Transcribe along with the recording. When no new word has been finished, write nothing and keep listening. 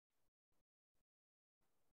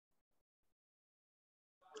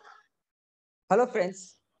Hello friends,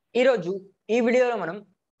 ఈరోజు ఈ వీడియోలో మనం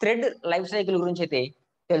థ్రెడ్ లైఫ్ సైకిల్ గురించి అయితే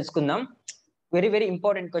తెలుసుకుందాం. వెరీ వెరీ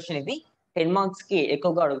ఇంపార్టెంట్ క్వశ్చన్ ఇది. 10 మార్క్స్ కి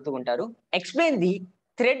ఎక్కువగా అడుగుతూ ఉంటారు. Explain the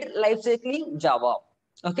thread life cycle in Java.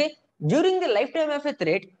 Okay, during the life time of a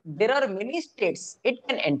thread there are many states it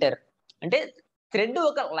can enter. అంటే థ్రెడ్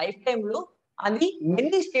ఒక లైఫ్ టైమ్ లో అది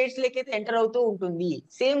మెనీ స్టేట్స్ లేకైతే ఎంటర్ అవుతూ ఉంటుంది.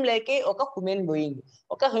 సేమ్ లైకే ఒక హ్యూమన్ బీయింగ్.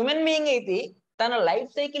 ఒక human being అయితే తన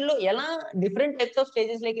లైఫ్ సైకిల్ లో ఎలా డిఫరెంట్ టైప్స్ ఆఫ్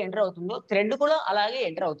స్టేజెస్ లకి ఎంటర్ అవుతుందో థ్రెడ్ కూడా అలాగే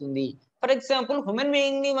ఎంటర్ అవుతుంది. ఫర్ ఎగ్జాంపుల్ హ్యూమన్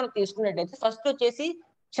బీయింగ్ ని మనం తీసుకున్నట్టయితే ఫస్ట్ వచ్చేసి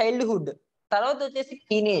చైల్డ్హుడ్, తర్వాత వచ్చేసి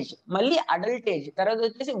టీనేజ్, మళ్ళీ అడల్ట్ ఏజ్, తర్వాత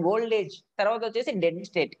వచ్చేసి ఓల్డ్ ఏజ్, తర్వాత వచ్చేసి డెడ్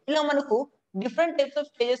స్టేట్. ఇలా మనకు డిఫరెంట్ టైప్స్ ఆఫ్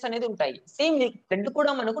స్టేజెస్ అనేది ఉంటాయి. సేమ్ థ్రెడ్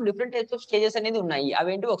కూడా మనకు డిఫరెంట్ టైప్స్ ఆఫ్ స్టేజెస్ అనేది ఉన్నాయి.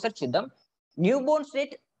 అవేంటి ఒకసారి చూద్దాం. New Born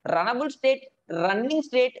state, runnable state, running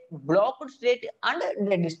state, blocked state and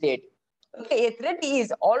dead state. Okay, A thread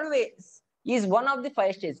is always is one of the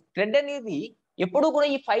 5 states. Thread అనేది ఎప్పుడు కూడా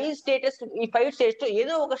ఈ 5 స్టేట్స్ లో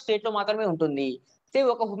ఏదో ఒక స్టేట్ లో మాత్రమే ఉంటుంది. సేమ్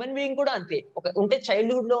ఒక హ్యూమన్ బీయింగ్ కూడా అంతే. ఉంటే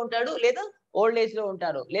చైల్డ్హుడ్ లో ఉంటాడు, లేదా ఓల్డ్ ఏజ్ లో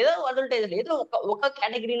ఉంటారు, లేదా అడల్ట్ ఏజ్ లో ఏదో ఒక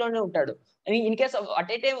కేటగిరీలోనే ఉంటాడు. In case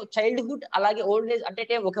at a time childhood అలాగే old age at a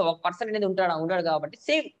time ఒక పర్సన్ అనేది ఉంటాడు కాబట్టి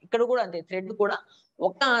సేమ్ ఇక్కడ కూడా అంతే. థ్రెడ్ కూడా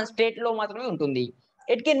ఒక స్టేట్ లో మాత్రమే ఉంటుంది.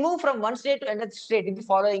 It can move from one state to another state in the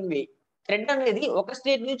following way. Thread అనేది ఒక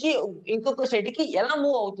స్టేట్ నుంచి ఇంకొక స్టేట్ కి ఎలా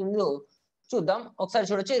మూవ్ అవుతుందో చూద్దాం. ఒకసారి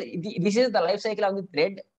చూడొచ్చు. This is the life cycle of the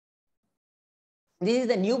thread. This is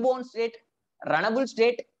the new Born state, runnable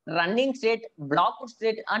state, running state, blocked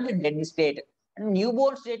state and dead state. New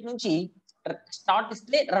Born state నుంచి స్టార్ట్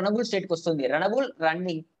ఇస్తే రనబుల్ స్టేట్ కి వస్తుంది. రనబుల్,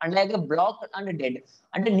 రన్నింగ్ అండ్ అలాగే black and dead.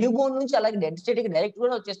 అంటే new Born నుంచి అలాగే dead state కి direct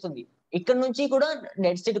కూడా వచ్చేస్తుంది. ఇక్కడ నుంచి కూడా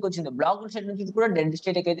డెడ్ స్టేట్ కి వచ్చింది. బ్లాక్ స్టేట్ నుంచి కూడా డెడ్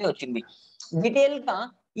స్టేట్ కి అయితే వచ్చింది. డీటెయిల్ గా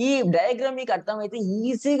ఈ డయాగ్రామ్ మీకు అర్థమైతే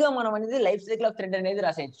ఈజీగా మనం అనేది లైఫ్ సైకిల్ ఆఫ్ థ్రెడ్ అనేది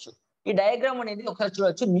రాసేయచ్చు. ఈ డయాగ్రామ్ అనేది ఒకసారి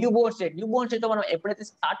చూడొచ్చు. న్యూ బోర్న్ స్టేట్ లో మనం ఎప్పుడైతే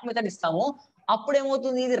స్టార్ట్ మెథడ్ ఇస్తామో అప్పుడు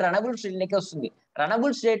ఏమవుతుంది, ఇది రనబుల్ స్టేట్ లెక్క వస్తుంది.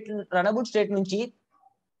 రనబుల్ స్టేట్ నుంచి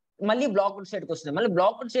మళ్ళీ బ్లాక్డ్ స్టేట్ కి వస్తుంది. మళ్ళీ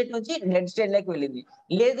బ్లాక్డ్ స్టేట్ నుంచి డెడ్ స్టేట్ లెక్క వెళ్ళింది.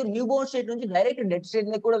 లేదు, న్యూ బోర్న్ స్టేట్ నుంచి డైరెక్ట్ డెడ్ స్టేట్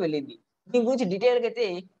లెక్క కూడా వెళ్ళింది. దీని గురించి డీటెయిల్ గా అయితే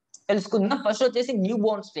తెలుసుకుందాం. ఫస్ట్ వచ్చేసి new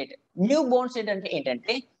Born state. New Born state అంటే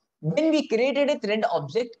ఏంటంటే, when we created a thread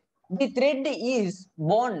object, the thread is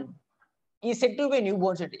born ఈ set to be new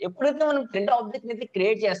Born state. ఎప్పుడైతే మనం థ్రెడ్ ఆబ్జెక్ట్ అనేది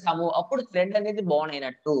క్రియేట్ చేస్తామో అప్పుడు థ్రెడ్ అనేది బోర్న్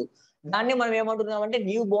అయినట్టు. దాన్ని మనం ఏమంటున్నాం అంటే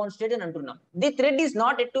న్యూ బోర్న్ స్టేట్ అని అంటున్నాం. The thread is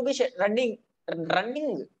not at to be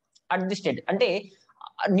running at the state. అంటే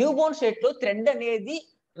న్యూ బోర్న్ స్టేట్ లో థ్రెడ్ అనేది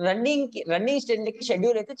రన్నింగ్ స్టేట్ లకి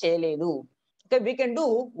షెడ్యూల్ అయితే చేయలేదు. We can do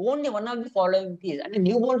only one of the following things. అంటే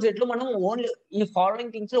న్యూ బోర్న్ స్టేట్ లో మనం ఓన్లీ ఈ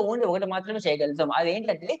ఫాలోయింగ్ థింగ్స్ లో ఓన్లీ ఒకటి మాత్రమే చేయగలుగుతాం.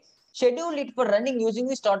 అదేంటంటే schedule it for running using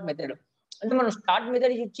the start method. అంటే మనం స్టార్ట్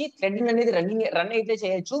మెథడ్ ఇచ్చి థ్రెడ్ అనేది రన్ అయితే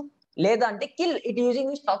చేయొచ్చు, లేదా అంటే kill it using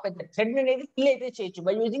the stop method. Thread అనేది కిల్ అయితే చేయొచ్చు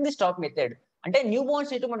by using the stop method. అంటే న్యూ బోర్న్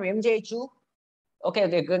స్టేట్ మనం ఏం చేయొచ్చు, ఓకే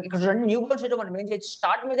ఇక్కడ చూడండి. న్యూ బోర్న్ స్టేట్ మనం ఏం చేయొచ్చు,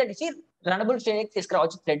 స్టార్ట్ మెథడ్ ఇచ్చి రనబుల్ స్టేట్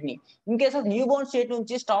తీసుకురావచ్చు థ్రెడ్ ని. In case of new Born state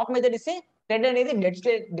నుంచి స్టాప్ మెథడ్ ఇస్తే థ్రెడ్ అనేది డెడ్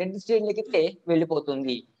స్టేట్ లకి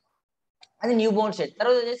వెళ్ళిపోతుంది. అది న్యూ బోర్న్ స్టేట్.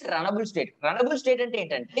 తర్వాత వచ్చేసి రనబుల్ స్టేట్. రనబుల్ స్టేట్ అంటే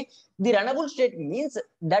ఏంటంటే, the runnable state means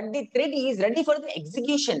that the thread is ready for the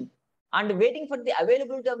execution and waiting for the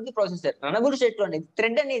availability of the processor. Runnable state లో అనేది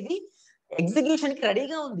thread అనేది ఎగ్జిక్యూషన్ కి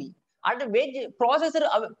రెడీగా ఉంది. అంటే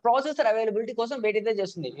ప్రాసెసర్ అవైలబిలిటీ కోసం వెయిట్ అయితే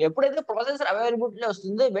చేస్తుంది. ఎప్పుడైతే ప్రాసెసర్ అవైలబిలిటీ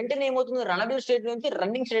వస్తుందో వెంటనే ఏమవుతుంది, రనబుల్ స్టేట్ నుంచి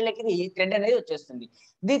రన్నింగ్ స్టేట్ లకి థ్రెడ్ అనేది వచ్చేస్తుంది.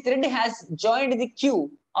 The thread has joined the queue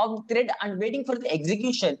of thread and waiting for the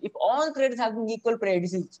execution if all threads have equal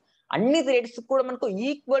priorities. అన్ని థ్రెడ్స్ కూడా మనకు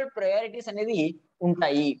ఈక్వల్ ప్రయారిటీస్ అనేది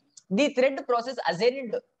ఉంటాయి. The thread process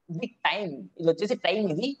assigned the time. ఇది వచ్చేసి టైం.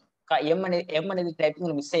 ఇది ఎం అనేది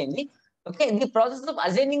టైపింగ్ మిస్ అయింది. Okay, the process of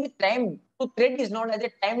assigning the time to thread is known as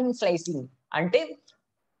a time slicing. అంటే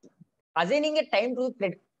assigning A time to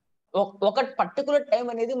thread. ఒక particular time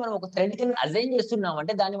అనేది మనం ఒక థ్రెడ్ కింద అసైన్ చేస్తున్నాం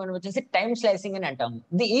అంటే దాన్ని మనం వచ్చేసి టైం స్లైసింగ్ అని అంటాము.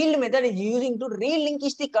 The yield method is using to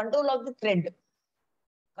రీలింకిష్ the control of the thread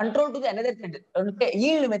control to the another thread. అంటే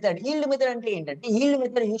ఈల్డ్ మెథడ్ అంటే ఏంటంటే, ఈల్డ్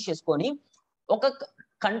మెథడ్ యూజ్ చేసుకొని ఒక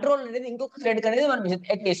కంట్రోల్ అనేది ఇంకొక థ్రెడ్ అనేది మనం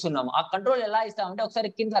ఎక్కిస్తున్నాము. ఆ కంట్రోల్ ఎలా ఇస్తామంటే ఒకసారి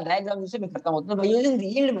కింద డయాగ్రామ్ చూస్తే మీకు అర్థమవుతుంది. By using the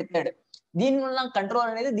yield method దీని వల్ల కంట్రోల్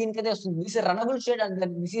అనేది దీనికైతే వస్తుంది. This is runnable state and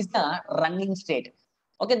this is the running state.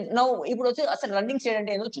 Okay, now ఇప్పుడు వచ్చి అసలు రన్నింగ్ స్టేట్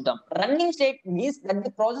అంటే ఏదో చూద్దాం. Running state means that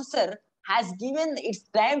the processor has given it's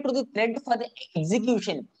time to the thread for the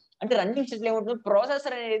execution. అంటే రన్నింగ్ స్టేట్ లో ఏమంటుంది,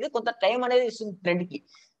 processor అనేది కొంత టైం అనేది ఇస్తుంది థ్రెడ్ కి.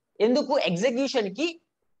 ఎందుకు, ఎగ్జిక్యూషన్ కి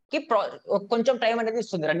కొంచెం టైం అనేది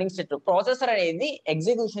ఇస్తుంది. రన్నింగ్ స్టేట్ లో ప్రాసెసర్ అనేది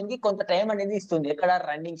ఎగ్జిక్యూషన్ కి కొంత టైం అనేది ఇస్తుంది. ఎక్కడ,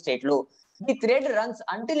 రన్నింగ్ స్టేట్ లో. The thread runs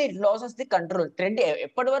until it losses the control. Thread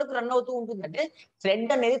ఎప్పటి వరకు రన్ అవుతూ ఉంటుంది అంటే,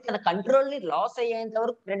 థ్రెడ్ అనేది తన కంట్రోల్ ని లాస్ అయ్యేంత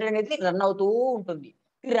వరకు థ్రెడ్ అనేది రన్ అవుతూ ఉంటుంది.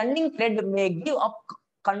 The running thread may give up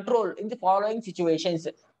control in the following situations.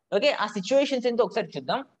 Okay, ఆ సిచ్యువేషన్స్ ఏంటో ఒకసారి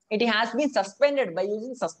చూద్దాం. It has been suspended by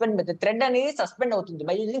using suspend method. Thread అనేది సస్పెండ్ అవుతుంది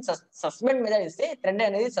బై యూజింగ్ సస్పెండ్ మెథడ్ ఇస్తే థ్రెడ్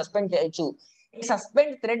అనేది సస్పెండ్ చేయొచ్చు. ఈ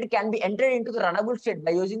suspend thread can be entered into the runnable state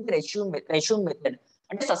by using the resume method.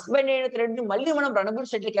 అంటే సస్పెండ్ అయిన thread ని మళ్ళీ మనం రనబుల్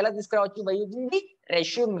స్టేట్ లోకి ఎలా తీసుకురావచ్చు? By using the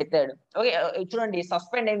resume method. Okay, చూడండి,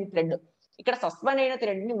 సస్పెండ్ అయిన థ్రెడ్, ఇక్కడ సస్పెండ్ అయిన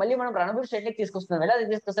థ్రెడ్ ని మళ్ళీ మనం రనబుల్ స్టేట్ లోకి తీసుకొస్తున్నాం. ఎలా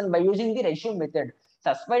తీసుకొస్తాం? By using the resume method.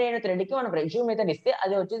 Suspend అయిన థ్రెడ్ కి మనం రెస్యూమ్ మెథడ్ ఇస్తే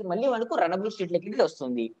అది వచ్చేసి మళ్ళీ మనకు రనబుల్ స్టేట్ లోకి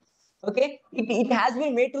వస్తుంది. Okay, it has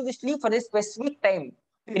been made to the sleep for a specific time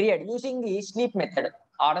period using the sleep method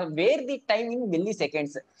or where the time in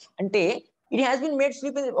milliseconds. అంటే it has been made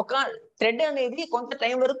sleep, ఒక thread అనేది కొంత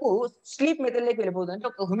time వరకు sleep method లోకి వెళ్ళిపోతుంది. అంటే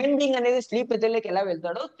ఒక human being అనేది స్లీప్ మెథడ్ లోకి ఎలా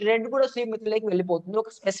వెళ్తాడో థ్రెడ్ కూడా స్లీప్ మెథడ్ లోకి వెళ్ళిపోతుంది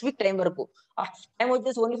ఒక స్పెసిఫిక్ టైం వరకు. ఆ టైం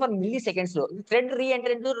వచ్చేసి ఓన్లీ ఫర్ మిల్లీ సెకండ్స్ లో. థ్రెడ్ రీ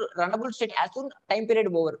enter into runnable state as soon time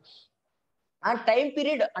period over. ఆ టైం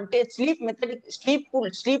పీరియడ్ అంటే స్లీప్ మెథడ్, స్లీప్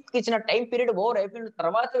కి ఇచ్చిన టైం పీరియడ్ ఓవర్ అయిపోయిన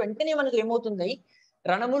తర్వాత వెంటనే మనకి ఏమవుతుంది?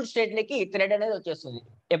 రనబుల్ స్టేట్ లకి థ్రెడ్ అనేది వచ్చేస్తుంది.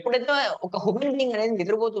 ఎప్పుడైతే ఒక హ్యూమన్ బీయింగ్ అనేది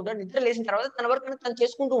నిద్రపోతుంటాడో, నిద్ర లేచిన తర్వాత తన వర్క్ అనేది తను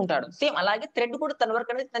చేసుకుంటూ ఉంటాడు. సేమ్ అలాగే థ్రెడ్ కూడా తన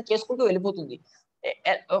వర్క్ అనేది తను చేసుకుంటూ వెళ్ళిపోతుంది.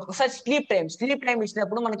 ఒకసారి స్లీప్ టైం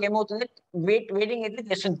ఇచ్చినప్పుడు మనకి ఏమవుతుంది? వెయిటింగ్ అయితే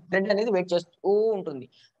చేస్తుంది. థ్రెడ్ అనేది వెయిట్ చేస్తూ ఉంటుంది.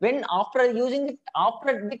 వెన్ ఆఫ్టర్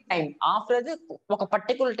ఒక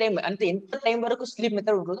పర్టికులర్ టైం, అంటే ఎంత టైం వరకు స్లీప్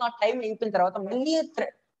మెథడ్ ఉంటుందో ఆ టైం అయిపోయిన తర్వాత మళ్ళీ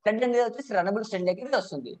థ్రెడ్ అనేది వచ్చేసి రనబుల్ స్టేట్ లోకి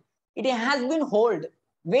వస్తుంది. It has been hold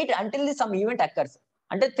wait until the some event occurs.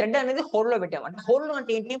 అంటే థ్రెడ్ అనేది హోల్డ్ లో పెట్టాం. అంటే హోల్డ్ లో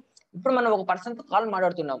అంటే ఏంటి? ఇప్పుడు మనం ఒక పర్సన్ తో కాల్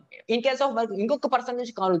మాట్లాడుతున్నాం. ఇన్ కేస్ ఆఫ్ మనకు ఇంకొక పర్సన్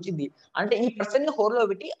నుంచి కాల్ వచ్చింది అంటే ఈ పర్సన్ ని హోల్డ్ లో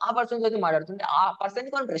పెట్టి ఆ పర్సన్ తో మాట్లాడుతుంటే ఆ పర్సన్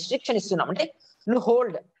కి మనం రెస్ట్రిక్షన్ ఇస్తున్నాం. అంటే నువ్వు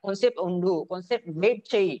హోల్డ్, కొంతసేపు ఉండు, కొంతసేపు వెయిట్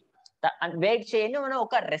చేయని మనం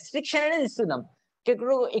ఒక రెస్ట్రిక్షన్ అనేది ఇస్తున్నాం.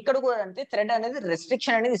 ఇక్కడ కూడా అంటే థ్రెడ్ అనేది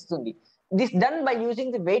రెస్ట్రిక్షన్ అనేది ఇస్తుంది. This done by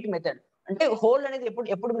using the weight method. అంటే హోల్డ్ అనేది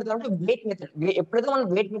ఎప్పుడు పెడతాం అంటే వెయిట్ మెథడ్. ఎప్పుడైతే మనం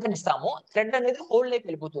వెయిట్ మెథడ్ ఇస్తామో థ్రెడ్ అనేది హోల్డ్ లోకి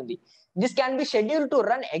వెళ్ళిపోతుంది. This can be schedule to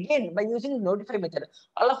run again by using notify method.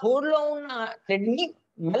 అలా హోల్డ్ లో ఉన్న థ్రెడ్ ని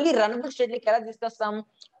మళ్ళీ రనబుల్ స్టేట్ లోకి ఎలా తీసుకొస్తాం?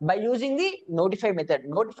 By using the notify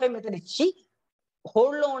method ఇచ్చి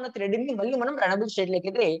హోల్డ్ లో ఉన్న థ్రెడ్ ని మళ్ళీ మనం రనబుల్ స్టేట్ లోకి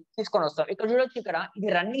అయితే తీసుకొని వస్తాం. ఇక్కడ చూడొచ్చు, ఇక్కడ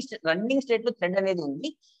ఇది రన్నింగ్ స్టేట్ లో థ్రెడ్ అనేది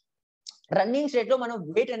ఉంది. రన్నింగ్ స్టేట్ లో మనం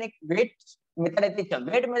వెయిట్ మెథడ్ అయితే ఇచ్చాం.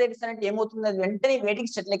 వెయిట్ మెథడ్ ఇస్తానంటే ఏమవుతుంది? అది వెంటనే వెయిటింగ్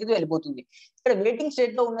స్టేట్ లోకి వెళ్ళిపోతుంది. ఇక్కడ వెయిటింగ్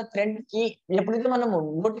స్టేట్ లో ఉన్న థ్రెడ్ కి ఎప్పుడైతే మనము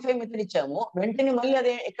నోటిఫై మెథడ్ ఇచ్చామో వెంటనే మళ్ళీ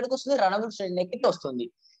అదే ఎక్కడికి వస్తుంది? రనబుల్ స్టేట్ లోకి వస్తుంది.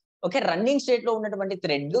 ఓకే, రన్నింగ్ స్టేట్ లో ఉన్నటువంటి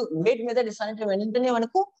థ్రెడ్ వెయిట్ మెథడ్ ఇస్తానంటే వెంటనే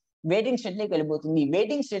మనకు వెయిటింగ్ స్టేట్ లోకి వెళ్ళిపోతుంది.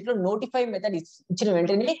 వెయిటింగ్ స్టేట్ లో నోటిఫై మెథడ్ ఇచ్చిన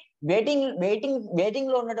వెంటనే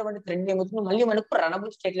వెయిటింగ్ లో ఉన్నటువంటి థ్రెడ్ ఏమవుతుంది? మళ్ళీ మనకు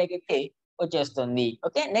రనబుల్ స్టేట్ లోకి అయితే వచ్చేస్తుంది.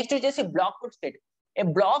 ఓకే, నెక్స్ట్ వచ్చేసి బ్లాక్డ్ స్టేట్. ఏ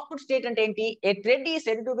బ్లాక్డ్ స్టేట్ అంటే ఏంటి? ఏ థ్రెడ్ ఈ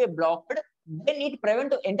said to be blocked then it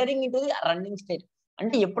prevent entering into the running state.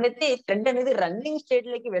 అంటే ఎప్పుడైతే థ్రెడ్ అనేది రన్నింగ్ స్టేట్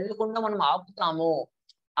లోకి వెళ్లకుండా మనం ఆపుతామో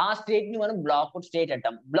ఆ స్టేట్ ని మనం బ్లాక్డ్ స్టేట్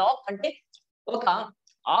అంటాం. బ్లాక్ అంటే ఒక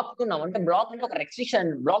ఆపుతున్నాం, అంటే బ్లాక్ అంటే ఒక రెస్ట్రిక్షన్,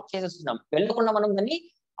 బ్లాక్ చేసేస్తున్నాం, వెళ్ళకుండా మనం దాన్ని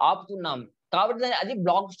ఆపుతున్నాం కాబట్టి అది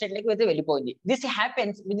బ్లాక్ స్టేట్ లోకి అయితే వెళ్ళిపోయింది. దిస్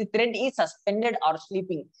హ్యాపెన్స్ విత్ థ్రెడ్ ఈ సస్పెండెడ్ ఆర్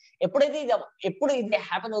స్లీపింగ్. ఎప్పుడు ఇది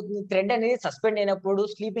హ్యాపెన్ అవుతుంది? థ్రెడ్ అనేది సస్పెండ్ అయినప్పుడు,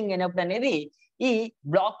 స్లీపింగ్ అయినప్పుడు అనేది ఈ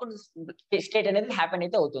బ్లాక్ స్టేట్ అనేది హ్యాపెన్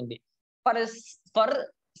అయితే అవుతుంది. For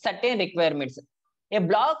certain requirements A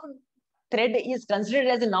black thread is considered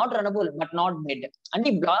as not runnable but not dead. అంటే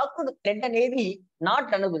బ్లాక్డ్ థ్రెడ్ అనేది నాట్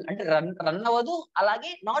రనబుల్ అంటే రన్ అవ్వదు,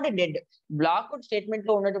 అలాగే నాట్ డెడ్. బ్లాక్డ్ స్టేట్మెంట్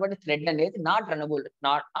లో ఉన్నటువంటి థ్రెడ్ అనేది not runnable,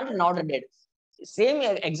 not dead. Same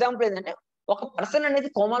example ఏంటంటే ఒక పర్సన్ అనేది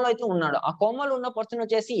కోమాలో అయితే ఉన్నాడు. ఆ కోమాలో ఉన్న పర్సన్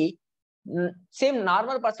వచ్చేసి సేమ్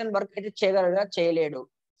నార్మల్ పర్సన్ వర్క్ అయితే చేయగలడా? చేయలేడు.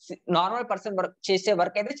 నార్మల్ పర్సన్ వర్క్ చేసే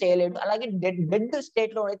వర్క్ అయితే చేయలేడు. అలాగే డెడ్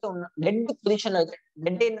స్టేట్ లో అయితే డెడ్ పొజిషన్ లో అయితే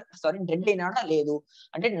డెడ్ అయినాడా? లేదు.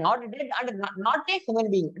 అంటే నాట్ డెడ్ అంటే నాట్ ఏ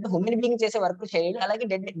హ్యూమన్ బీయింగ్, అంటే హ్యూమన్ బీయింగ్ చేసే వర్క్ చేయలేదు. అలాగే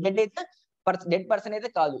డెడ్ అయితే డెడ్ పర్సన్ అయితే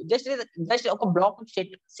కాదు. జస్ట్ ఒక బ్లాక్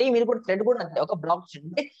స్టేట్. సేమ్ ఇది కూడా థ్రెడ్ కూడా అంతే, ఒక బ్లాక్ స్టేట్.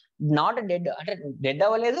 అంటే నాట్ డెడ్ అంటే డెడ్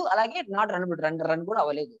అవ్వలేదు, అలాగే నాట్ రన్ కూడా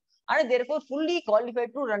అవ్వలేదు. And therefore fully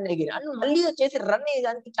qualified to run again. And మళ్ళీ వచ్చేసి రన్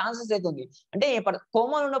అయ్యేదానికి ఛాన్సెస్ అయితే ఉంది. అంటే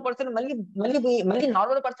కోమాలో ఉన్న పర్సన్ మళ్ళీ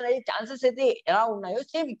నార్మల్ పర్సన్ అయ్యే ఛాన్సెస్ అయితే ఎలా ఉన్నాయో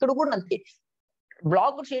సేమ్ ఇక్కడ కూడా అంతే.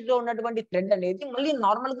 బ్లాక్ స్టేట్ లో ఉన్నటువంటి థ్రెడ్ అనేది మళ్ళీ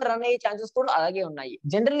నార్మల్ గా రన్ అయ్యే ఛాన్సెస్ కూడా అలాగే ఉన్నాయి.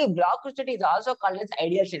 Generally black state is also called as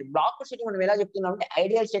ideal state. Black state మనం ఎలా చెప్తున్నాం అంటే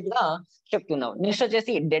ఐడియల్ స్టేట్ గా చెప్తున్నాం. నెక్స్ట్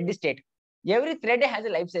వచ్చేసి dead state. Every thread has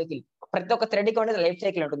a life cycle. ప్రతి ఒక్క థ్రెడ్ కి అనేది లైఫ్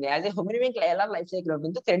సైకిల్ ఉంటుంది. యాజ్ ఏ హ్యూమన్ బీయింగ్ ఎలా లైఫ్ సైకిల్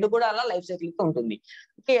ఉంటుంది, థ్రెడ్ కూడా అలా లైఫ్ సైకిల్ ఉంటుంది.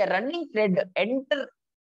 Running thread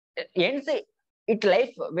ends it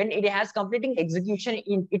life when it has completing execution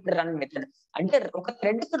in it run method. అంటే ఒక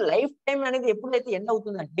థ్రెడ్ లైఫ్ టైం అనేది ఎప్పుడైతే ఎండ్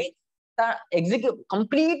అవుతుందంటే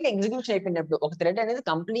కంప్లీట్ ఎగ్జిక్యూషన్ అయిపోయినప్పుడు, ఒక థ్రెడ్ అనేది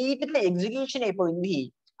కంప్లీట్ గా ఎగ్జిక్యూషన్ అయిపోయింది,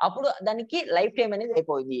 అప్పుడు దానికి లైఫ్ టైం అనేది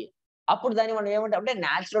అయిపోయింది. అప్పుడు దాన్ని మనం ఏమంటాం అంటే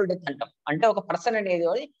న్యాచురల్ డెత్ అంటాం. అంటే ఒక పర్సన్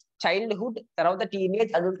అనేది చైల్డ్‌హుడ్, తర్వాత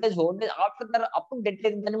టీనేజ్, అడల్టేజ్, ఓల్డ్ ఏజ్, అప్పుడు డెత్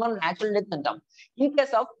అయితుందని మనం న్యాచురల్ డెత్ అంటాం. ఇన్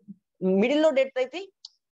కేస్ ఆఫ్ మిడిల్‌లో డెత్ అయితే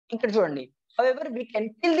ఇక్కడ చూడండి. However we can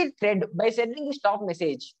kill the thread by sending the stop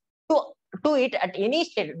message to to it at any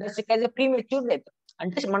state that's called a premature death.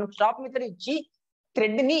 అంటే మనం stop method ఇచ్చి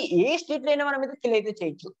thread ని ఏ state లో అయినా మనం అయితే కిల్ అయితే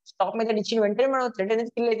చేయొచ్చు. స్టాప్ మెథడ్ ఇచ్చిన వెంటనే మనం థ్రెడ్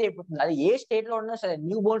అనేది కిల్ అయితే అయిపోతుంది. అది ఏ స్టేట్ లో ఉన్నా సరే,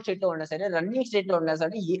 న్యూ బోర్న్ స్టేట్ లో ఉన్నా సరే, రన్నింగ్ స్టేట్ లో ఉన్నా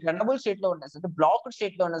సరే, రన్నబుల్ స్టేట్ లో ఉన్నా సరే, బ్లాక్డ్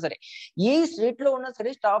స్టేట్ లో ఉన్నా సరే, ఏ స్టేట్ లో ఉన్నా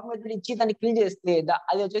సరే స్టాప్ మెథడ్ ఇచ్చి దాన్ని కిల్ చేస్తే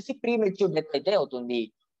అది వచ్చేసి ప్రీమెచ్యూర్ డెత్ అయితే అవుతుంది.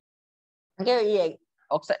 అంటే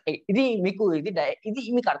ఒకసారి ఇది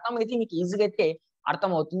మీకు అర్థమైతే మీకు ఈజీగా అయితే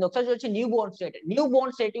అర్థమవుతుంది. ఒకసారి చూసి new Born state. New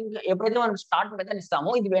Born state ఎప్పుడైతే మనం స్టార్ట్ మెథడ్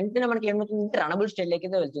ఇస్తామో ఇది వెంటనే మనకి ఏమవుతుంది, రనబుల్ స్టేట్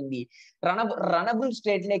లోకైతే వెళ్తుంది. రనబుల్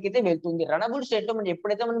స్టేట్ లోకైతే వెళ్తుంది. రనబుల్ స్టేట్ లో మనం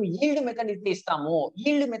ఎప్పుడైతే మనం ఈల్డ్ మెథడ్ అయితే ఇస్తామో,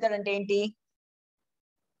 ఈల్డ్ మెథడ్ అంటే ఏంటి?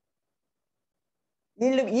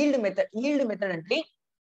 ఈల్డ్ మెథడ్ అంటే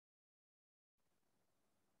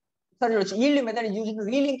yield method using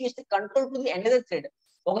రీలింకేజ్ the control to the another thread.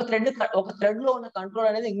 ఒక థ్రెడ్ లో ఉన్న కంట్రోల్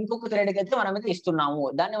అనేది ఇంకొక థ్రెడ్ కి అయితే మనమైతే ఇస్తున్నాము.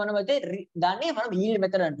 దాన్ని మనం ఈల్డ్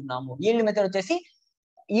మెథడ్ అంటున్నాము. ఈల్డ్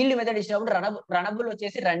మెథడ్ ఇచ్చినప్పుడు రనబుల్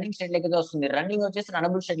వచ్చేసి రన్నింగ్ స్టేట్ లెక్క వస్తుంది. రన్నింగ్ వచ్చేసి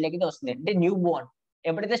రనబుల్ స్టేట్ లెక్క వస్తుంది. అంటే న్యూ బోర్న్.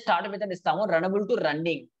 ఎప్పుడైతే స్టార్ట్ మెథడ్ ఇస్తామో runnable to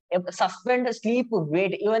running, suspend, sleep,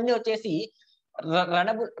 wait ఇవన్నీ వచ్చేసి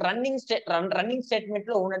రన్నింగ్ స్టేట్మెంట్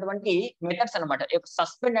లో ఉన్నటువంటి మెథడ్స్ అనమాట.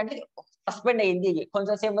 సస్పెండ్ అంటే సస్పెండ్ అయ్యింది,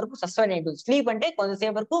 కొంచెంసేపు వరకు సస్పెండ్ అయి ఉంటుంది. స్లీప్ అంటే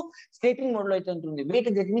కొంచెంసేపు వరకు స్లీపింగ్ మోడ్ లో అయితే ఉంటుంది. వెయిట్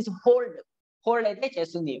దట్ మీన్స్ హోల్డ్ అయితే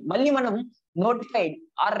చేస్తుంది. మళ్ళీ మనం నోటిఫైడ్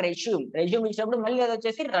ఆర్ రెజ్యూమ్ ఇచ్చినప్పుడు మళ్ళీ అది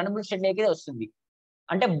వచ్చేసి రనబుల్ స్టేట్ లోకి వస్తుంది.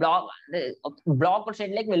 అంటే బ్లాక్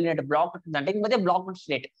స్టేట్ లోకి వెళ్ళినట్టు. Black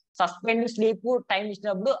state. Suspend, sleep, time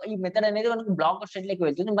ఇచ్చినప్పుడు ఈ మెథడ్ అనేది మనకు బ్లాక్ స్టేట్ లోకి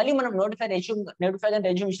వెళ్తుంది. మళ్ళీ మనం నోటిఫై అండ్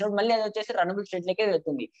రెజ్యూమ్ ఇచ్చినప్పుడు మళ్ళీ అది వచ్చేసి రనబుల్ స్టేట్ లోకి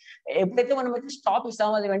వెళ్తుంది. ఎప్పుడైతే మనం అయితే స్టాప్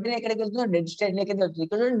ఇస్తామో అది వెంటనే ఎక్కడికి వెళ్తుందో డెడ్ స్టేట్ లోకి వెళ్తుంది.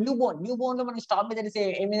 ఇక్కడ న్యూ బోర్న్ లో మనం స్టాప్ మెథడ్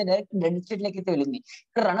ఏమైంది, డైరెక్ట్ డెడ్ స్టేట్ లోకి అయితే వెళ్ళింది.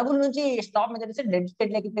 ఇక్కడ రనబుల్ నుంచి స్టాప్ మెథడ్ ఇస్తే డెడ్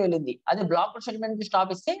స్టేట్ లోకి అయితే వెళ్ళింది. అదే బ్లాక్ స్టేట్ నుంచి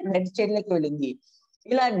స్టాప్ ఇస్తే డెడ్ స్టేట్ లోకి వెళ్ళింది.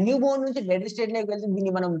 ఇలా న్యూ బోర్న్ నుంచి డెడ్ స్టేట్ లోకి వెళ్తుంది.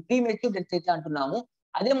 దీన్ని మనం ప్రీమెచ్యూర్ డెత్ అయితే అంటున్నాము.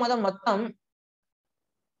 అదే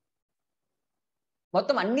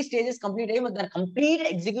మొత్తం అన్ని స్టేజెస్ కంప్లీట్ అయ్యి దాని కంప్లీట్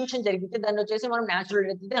ఎగ్జిక్యూషన్ జరిగితే దాన్ని వచ్చేసి మనం న్యాచురల్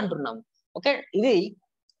డెత్ అయితే అంటున్నాము. ఓకే, ఇది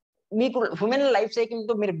మీకు హ్యూమన్ లైఫ్ సైకిల్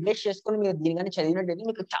తో మీరు బేస్ చేసుకొని మీరు దీని కానీ చదివినట్టయితే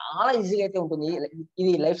మీకు చాలా ఈజీగా అయితే ఉంటుంది.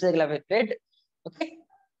 ఇది life cycle of thread. Okay,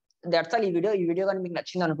 that's all. ఈ వీడియో కానీ మీకు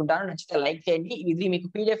నచ్చింది అనుకుంటాను. నచ్చితే లైక్ చేయండి. ఇది మీకు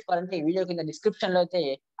పీడిఎఫ్ కావాలంటే ఈ వీడియో కింద డిస్క్రిప్షన్ లో అయితే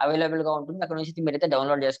అవైలబుల్ గా ఉంటుంది. అక్కడ నుంచి మీరైతే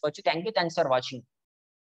డౌన్లోడ్ చేసుకోవచ్చు. Thanks for watching.